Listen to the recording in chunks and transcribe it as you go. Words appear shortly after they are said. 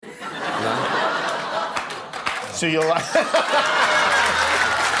So you like...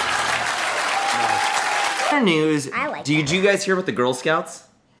 News. I like Did you guys hear about the Girl Scouts?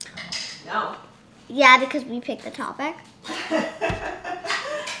 No. Yeah, because we picked the topic.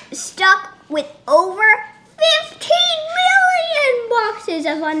 Stuck with over 15 million boxes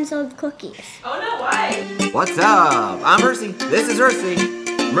of unsold cookies. Oh no, why? What's up? I'm Mercy. This is Mercy.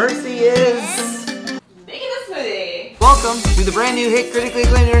 Mercy is... Making a smoothie. Welcome to the brand new hit, critically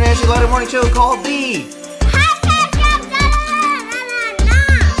acclaimed internationally lauded morning show called The...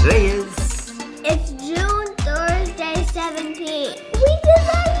 Today is... It's June Thursday 17th. We did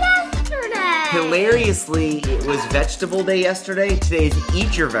that yesterday. Hilariously, it was Vegetable Day yesterday. Today is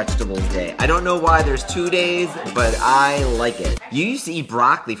Eat Your Vegetables Day. I don't know why there's 2 days, but I like it. You used to eat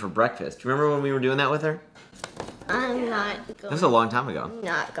broccoli for breakfast. Do you remember when we were doing that with her? I'm not That was a long time ago.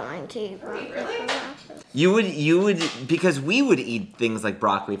 not going to eat broccoli for breakfast. You would, because we would eat things like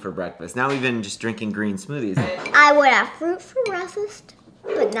broccoli for breakfast. Now even just drinking green smoothies. I would have fruit for breakfast,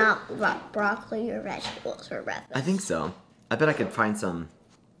 but not broccoli or vegetables for breakfast. I think so. I bet I could find some.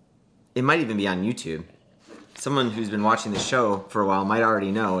 It might even be on YouTube. Someone who's been watching the show for a while might already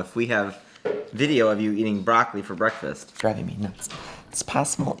know if we have video of you eating broccoli for breakfast. Driving me nuts. It's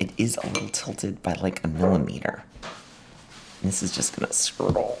possible it is a little tilted by like a millimeter. This is just gonna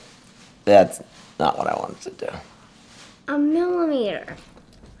scroll. That's not what I wanted to do. A millimeter.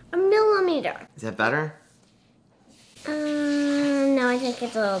 A millimeter. Is that better? No, I think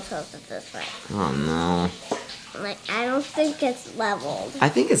it's a little tilted this way. Oh no. Like, I don't think it's leveled. I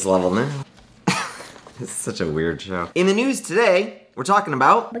think it's level now. This is such a weird show. In the news today, we're talking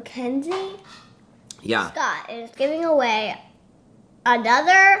about... Mackenzie Yeah. Scott is giving away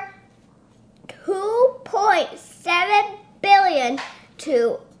another $2.7 billion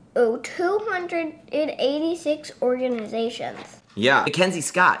to 286 organizations. Yeah. Mackenzie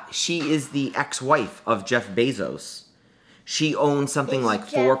Scott, she is the ex-wife of Jeff Bezos. She owns something Is like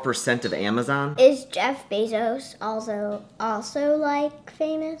Jeff- 4% of Amazon. Is Jeff Bezos also like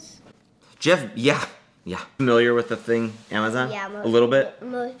famous? Jeff, yeah. Familiar with the thing, Amazon? Yeah, A little bit?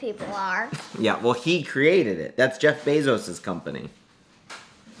 Most people are. Yeah, well, he created it. That's Jeff Bezos' company.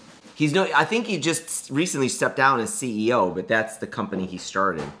 I think he just recently stepped down as CEO, but that's the company he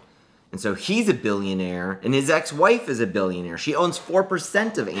started. And so he's a billionaire, and his ex-wife is a billionaire. She owns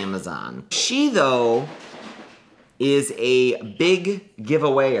 4% of Amazon. She, though, is a big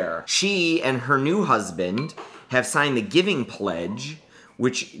giveawayer. She and her new husband have signed the Giving Pledge,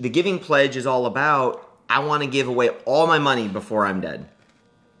 which the Giving Pledge is all about, I want to give away all my money before I'm dead.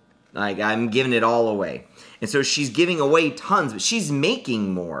 Like, I'm giving it all away. And so she's giving away tons, but she's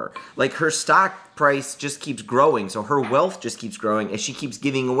making more. Like, her stock price just keeps growing, so her wealth just keeps growing as she keeps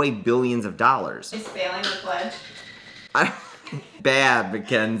giving away billions of dollars. Is failing the pledge. Bad,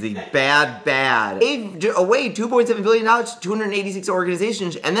 Mackenzie. Bad. Gave away $2.7 billion to 286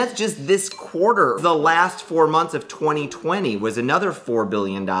 organizations, and that's just this quarter. The last 4 months of 2020 was another $4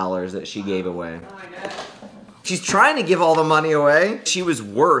 billion that she gave away. Oh my god. She's trying to give all the money away. She was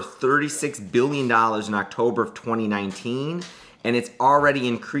worth $36 billion in October of 2019, and it's already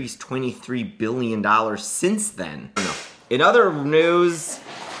increased $23 billion since then. In other news,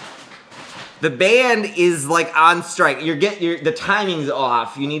 the band is like on strike. The timing's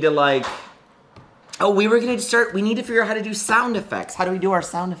off. You need to like... Oh, we need to figure out how to do sound effects. How do we do our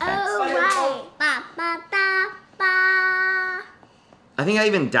sound effects? Oh, right. Ba, ba, da, ba. I think I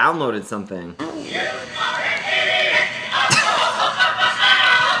even downloaded something.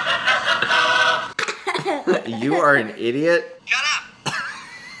 You are an idiot. Shut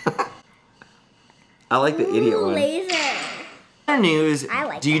up! I like the idiot one. Laser. Other news. I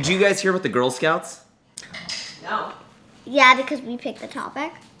like Did you guys hear about the Girl Scouts? No. Yeah, because we picked the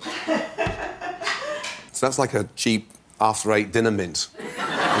topic. So that's like a cheap after-eight dinner mint.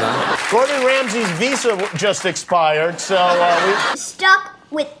 Gordon Ramsay's visa just expired, so Stuck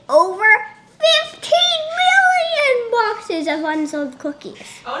with over 15 million boxes of unsold cookies.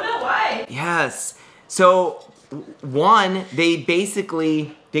 Oh no, why? Yes. So, one, they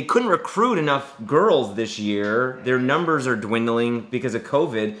couldn't recruit enough girls this year. Their numbers are dwindling because of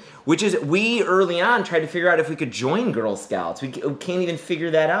COVID, which is, we early on tried to figure out if we could join Girl Scouts. We can't even figure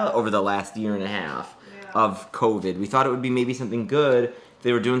that out over the last year and a half of COVID. We thought it would be maybe something good.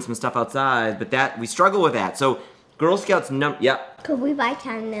 They were doing some stuff outside, but we struggle with that. So, Girl Scouts, Could we buy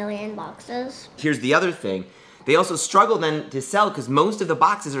 10 million boxes? Here's the other thing. They also struggle then to sell because most of the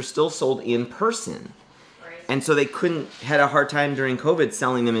boxes are still sold in person. And so they had a hard time during COVID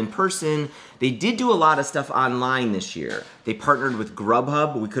selling them in person. They did do a lot of stuff online this year. They partnered with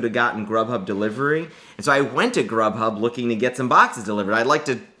Grubhub. We could have gotten Grubhub delivery. And so I went to Grubhub looking to get some boxes delivered. I'd like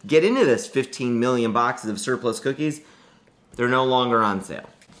to get into this 15 million boxes of surplus cookies. They're no longer on sale.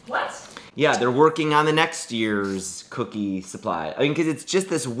 What? Yeah, they're working on the next year's cookie supply. I mean, because it's just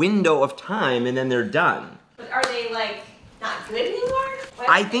this window of time and then they're done. But are they like not good anymore? Why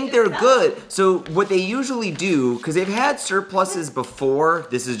I don't think they they're just sell them? good. So what they usually do, because they've had surpluses before,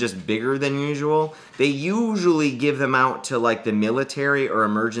 this is just bigger than usual, they usually give them out to like the military or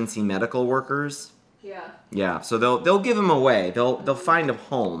emergency medical workers. Yeah. Yeah, so they'll give them away. They'll find a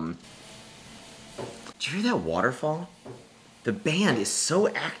home. Did you hear that waterfall? The band is so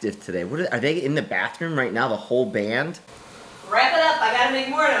active today. Are they in the bathroom right now, the whole band? Wrap it up. I gotta make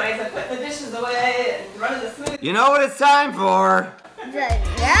more noise. I put the dishes away and running the smoothie. You know what it's time for?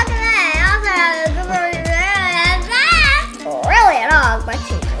 Really a dog, but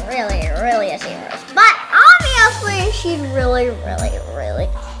she's really a seahorse. But obviously, she's really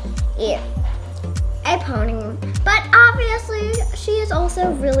a pony. But obviously, she is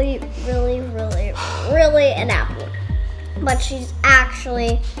also really an apple. But she's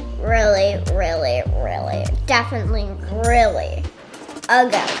actually really, definitely really a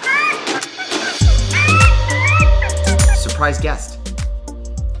goat. Surprise guest.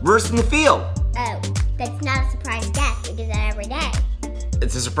 Verse in the field. Oh, that's not a surprise guest. We do that every day.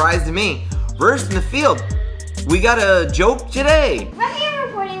 It's a surprise to me. Verse in the field. We got a joke today. We're here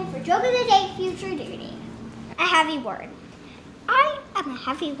reporting for Joke of the Day Future Duty. A heavy word. I am a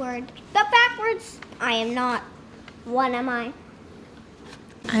heavy word, but backwards, I am not. What am I?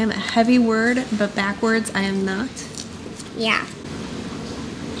 I am a heavy word, but backwards I am not. Yeah.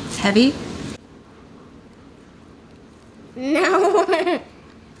 It's heavy. No.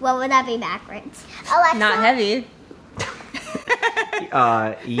 What would that be backwards? Alexa. Not heavy.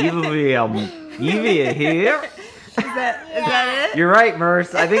 Evie here. Is that it? You're right,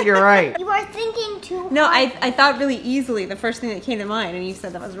 Merce. I think you're right. You are thinking too No, hard. I thought really easily the first thing that came to mind, and you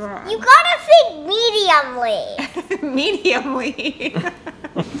said that was wrong. You gotta think mediumly. Mediumly.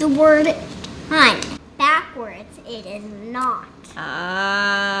 The word hunt. Backwards, it is not.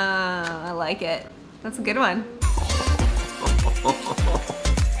 Ah, I like it. That's a good one.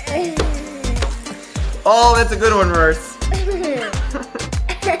 Oh, that's a good one, Merce. Let me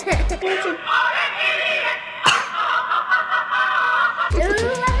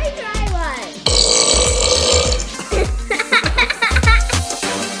try one.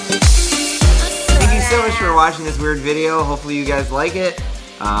 Thank you so much for watching this weird video. Hopefully you guys like it.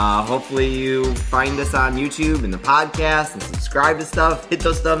 Hopefully you find us on YouTube and the podcast and subscribe to stuff. Hit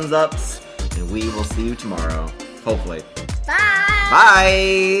those thumbs ups. And we will see you tomorrow. Hopefully. Bye.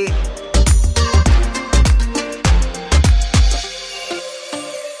 Bye.